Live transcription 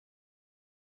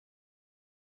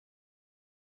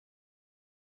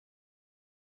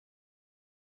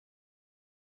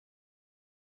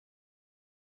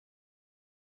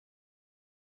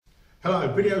Hello,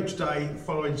 video today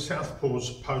following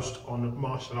Southpaw's post on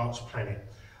Martial Arts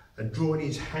Planet and drawing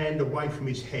his hand away from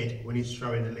his head when he's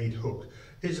throwing the lead hook.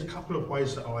 Here's a couple of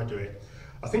ways that I do it.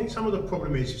 I think some of the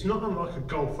problem is it's not unlike a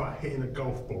golfer hitting a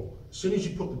golf ball. As soon as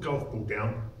you put the golf ball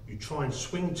down, you try and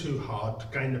swing too hard to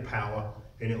gain the power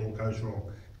and it all goes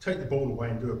wrong. Take the ball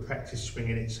away and do a practice swing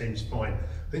and it seems fine.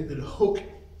 I think that the hook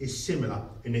is similar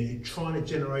in that you're trying to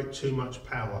generate too much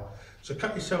power. So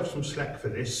cut yourself some slack for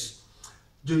this.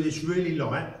 Do this really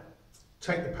light,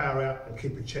 take the power out and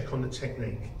keep a check on the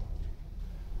technique.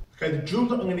 Okay, the drill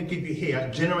that I'm going to give you here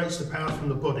generates the power from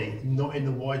the body, not in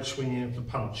the wide swinging of the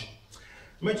punch.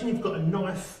 Imagine you've got a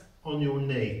knife on your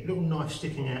knee, a little knife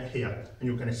sticking out here, and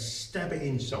you're going to stab it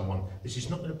in someone. This is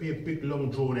not going to be a big,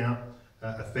 long, drawn out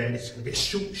affair. It's going to be a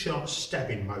short, sharp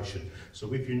stabbing motion. So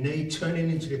with your knee turning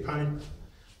into the opponent,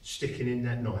 sticking in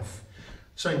that knife.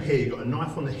 Same here, you've got a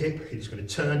knife on the hip, you're just going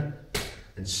to turn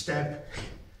and stab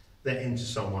that into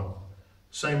someone.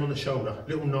 Same on the shoulder,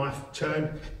 little knife,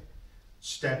 turn,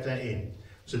 stab that in.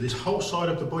 So this whole side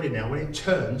of the body now, when it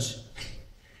turns,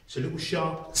 it's a little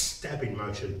sharp stabbing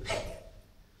motion.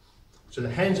 So the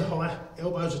hands are high,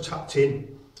 elbows are tucked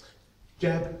in,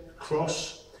 jab,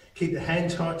 cross, keep the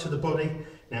hand tight to the body.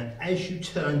 Now as you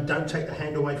turn, don't take the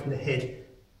hand away from the head,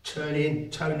 turn in,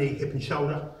 toe, knee, hip and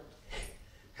shoulder,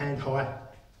 hand high,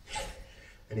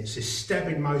 and it's this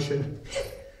stabbing motion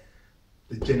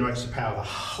that generates the power. The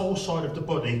whole side of the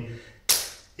body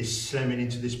is slamming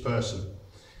into this person.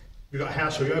 You've got a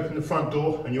house where you open the front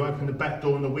door and you open the back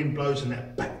door and the wind blows and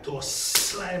that back door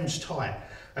slams tight.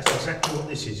 That's exactly what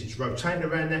this is. It's rotating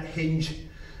around that hinge,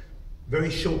 very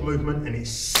short movement, and it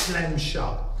slams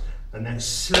shut. And that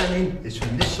slamming is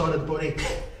from this side of the body,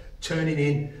 turning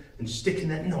in and sticking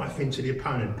that knife into the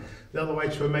opponent. The other way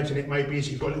to imagine it maybe is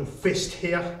you've got a little fist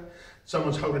here,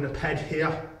 someone's holding a pad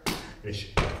here, and it's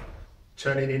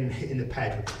turning in and hitting the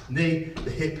pad with the knee, the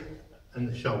hip and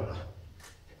the shoulder.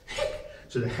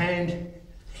 So the hand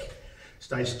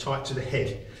stays tight to the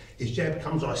head. His jab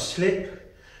comes, I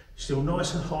slip, still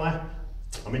nice and high.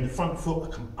 I'm in the front foot,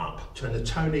 I come up, turn the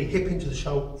toe, knee, hip into the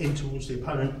shoulder, in towards the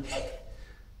opponent,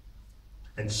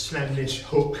 and slam this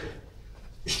hook.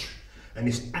 And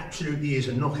this absolutely is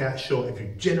a knockout shot if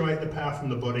you generate the power from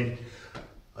the body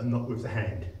and not with the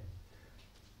hand.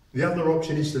 The other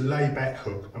option is the layback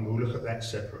hook, and we'll look at that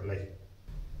separately.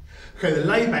 Okay, the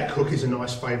layback hook is a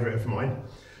nice favourite of mine.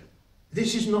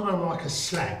 This is not unlike a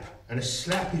slap, and a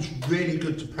slap is really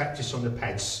good to practice on the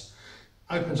pads.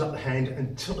 Opens up the hand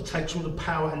and sort of takes all the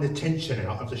power and the tension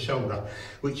out of the shoulder,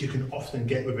 which you can often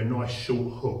get with a nice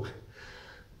short hook.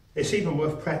 It's even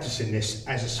worth practicing this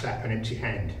as a slap and empty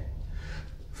hand.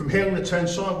 From here I'm going to turn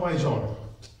sideways on.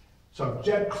 So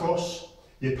jab, cross,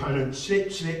 the opponent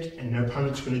slip, and the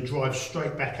opponent's going to drive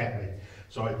straight back at me.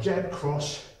 So I jab,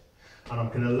 cross, and I'm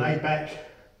going to lay back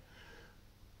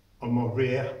on my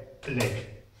rear leg.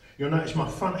 You'll notice my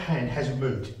front hand hasn't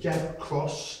moved. Jab,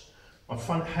 cross, my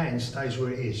front hand stays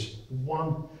where it is.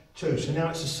 1, 2. So now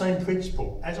it's the same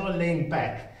principle. As I lean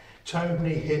back, toe,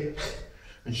 knee, hip,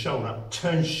 and shoulder,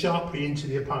 turn sharply into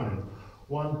the opponent.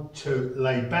 1, 2,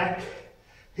 lay back.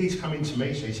 He's coming to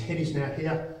me, so his head is now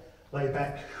here. Lay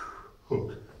back,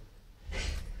 hook.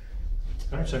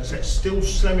 Okay, so it's that still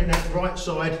slamming that right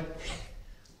side.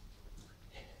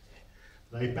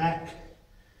 Lay back.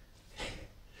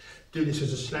 Do this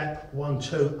as a slap. 1,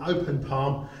 2, open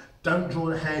palm. Don't draw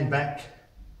the hand back.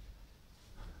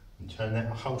 And turn that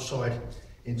whole side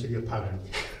into the opponent.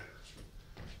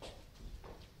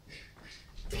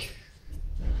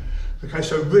 Okay,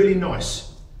 so really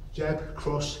nice. Jab,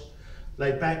 cross,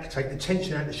 lay back, take the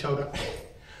tension out of the shoulder.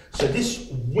 So this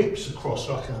whips across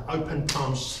like an open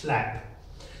palm slap.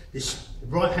 This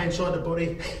right hand side of the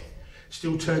body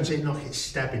still turns in like it's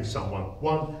stabbing someone.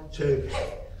 1, 2,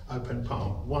 open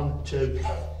palm. 1, 2.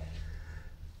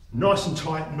 Nice and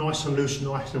tight, nice and loose,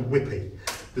 nice and whippy.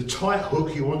 The tight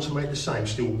hook you want to make the same,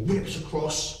 still whips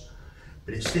across,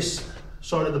 but it's this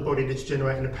side of the body that's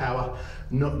generating the power,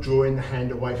 not drawing the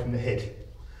hand away from the head.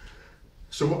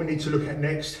 So what we need to look at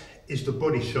next is the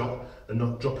body shot and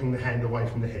not dropping the hand away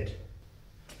from the head.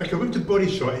 Okay, with the body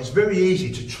shot, it's very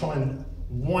easy to try and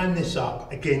wind this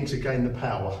up again to gain the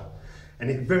power. And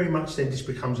it very much then just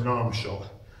becomes an arm shot.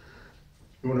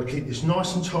 You want to keep this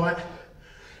nice and tight.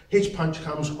 His punch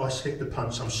comes, I slip the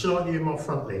punch. I'm slightly in my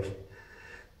front leg.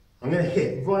 I'm going to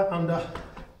hit right under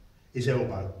his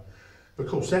elbow. Of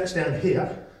course, that's down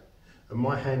here, and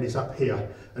my hand is up here.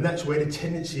 And that's where the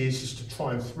tendency is to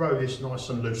try and throw this nice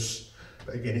and loose.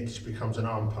 But again, it just becomes an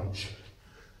arm punch.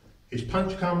 His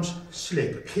punch comes,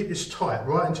 slip, keep this tight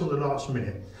right until the last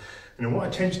minute. And then what I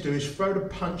tend to do is throw the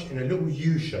punch in a little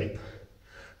U shape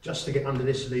just to get under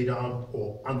this lead arm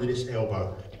or under this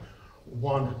elbow.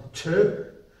 1, 2.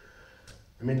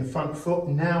 I'm in the front foot.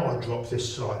 Now I drop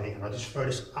this slightly and I just throw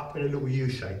this up in a little U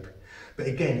shape. But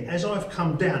again, as I've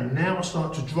come down, now I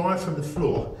start to drive from the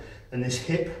floor, and this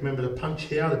hip, remember the punch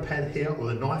here, the pad here, or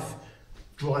the knife,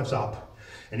 drives up.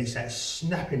 And it's that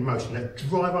snapping motion, that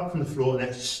drive up from the floor, and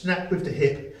that snap with the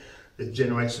hip that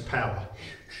generates the power.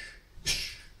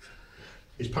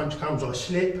 This punch comes, I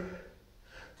slip,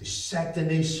 just sag the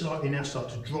knees slightly, now start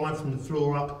to drive from the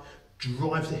floor up,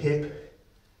 drive the hip.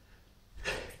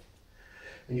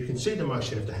 And you can see the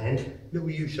motion of the hand, little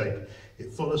U shape.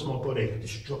 It follows my body.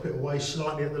 Just drop it away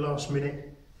slightly at the last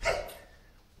minute.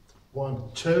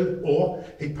 1, 2, or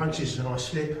he punches and I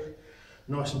slip,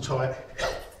 nice and tight,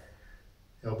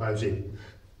 elbows in.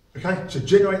 Okay, so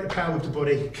generate the power with the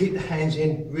body, keep the hands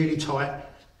in really tight.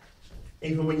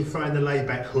 Even when you're throwing the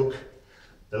layback hook,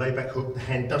 the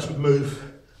hand doesn't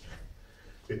move,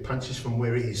 it punches from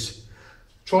where it is.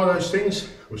 Try those things,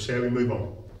 we'll see how we move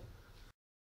on.